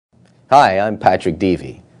Hi, I'm Patrick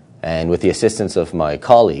Devey, and with the assistance of my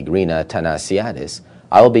colleague Rina Tanasiadis,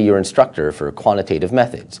 I will be your instructor for Quantitative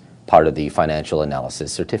Methods, part of the Financial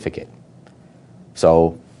Analysis Certificate.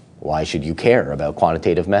 So, why should you care about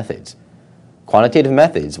quantitative methods? Quantitative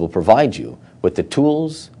methods will provide you with the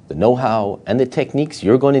tools, the know-how, and the techniques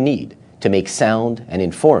you're going to need to make sound and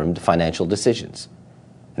informed financial decisions.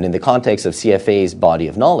 And in the context of CFA's body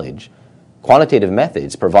of knowledge, quantitative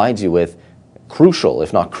methods provides you with crucial,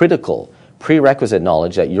 if not critical, prerequisite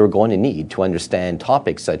knowledge that you're going to need to understand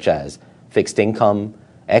topics such as fixed income,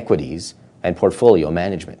 equities, and portfolio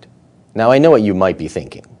management. Now, I know what you might be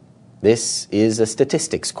thinking. This is a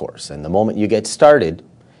statistics course, and the moment you get started,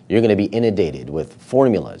 you're going to be inundated with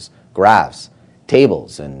formulas, graphs,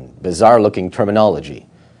 tables, and bizarre-looking terminology.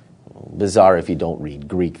 Bizarre if you don't read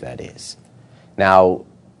Greek, that is. Now,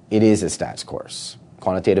 it is a stats course.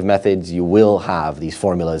 Quantitative methods, you will have these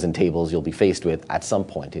formulas and tables you'll be faced with at some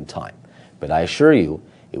point in time. But I assure you,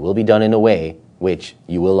 it will be done in a way which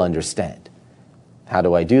you will understand. How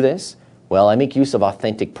do I do this? Well, I make use of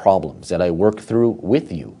authentic problems that I work through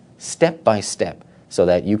with you, step by step, so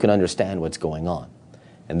that you can understand what's going on.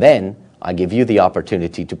 And then, I give you the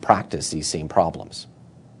opportunity to practice these same problems.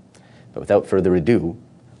 But without further ado,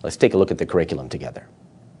 let's take a look at the curriculum together.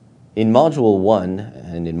 In Module 1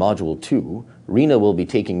 and in Module 2, Rina will be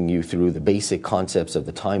taking you through the basic concepts of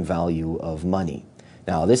the time value of money.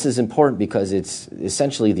 Now, this is important because it's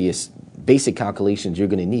essentially the basic calculations you're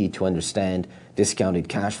going to need to understand discounted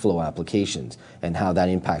cash flow applications and how that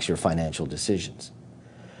impacts your financial decisions.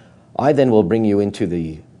 I then will bring you into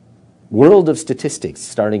the world of statistics,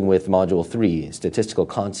 starting with Module 3, Statistical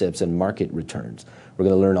Concepts and Market Returns. We're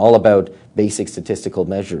going to learn all about basic statistical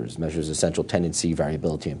measures of central tendency,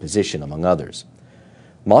 variability, and position, among others.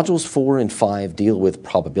 Modules 4 and 5 deal with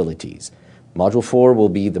probabilities. Module 4 will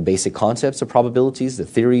be the basic concepts of probabilities, the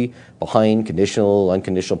theory behind conditional,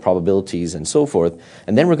 unconditional probabilities, and so forth.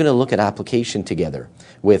 And then we're going to look at application together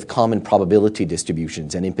with common probability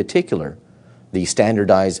distributions, and in particular, the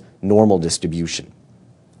standardized normal distribution.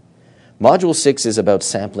 Module 6 is about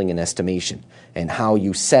sampling and estimation and how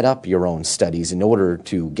you set up your own studies in order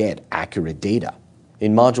to get accurate data.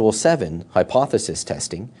 In Module 7, hypothesis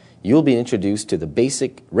testing, you'll be introduced to the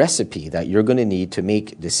basic recipe that you're going to need to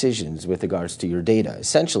make decisions with regards to your data,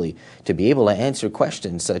 essentially to be able to answer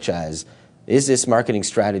questions such as, is this marketing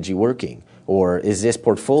strategy working, or is this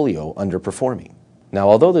portfolio underperforming? Now,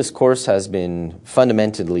 although this course has been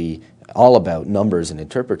fundamentally all about numbers and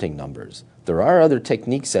interpreting numbers, there are other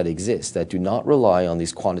techniques that exist that do not rely on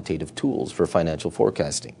these quantitative tools for financial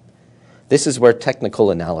forecasting. This is where technical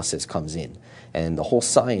analysis comes in, and the whole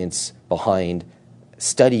science behind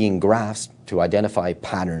studying graphs to identify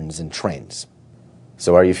patterns and trends.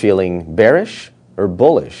 So are you feeling bearish or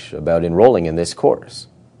bullish about enrolling in this course?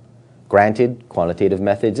 Granted, quantitative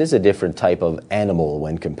methods is a different type of animal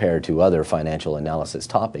when compared to other financial analysis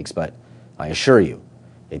topics, but I assure you,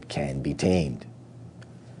 it can be tamed.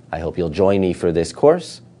 I hope you'll join me for this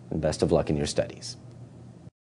course, and best of luck in your studies.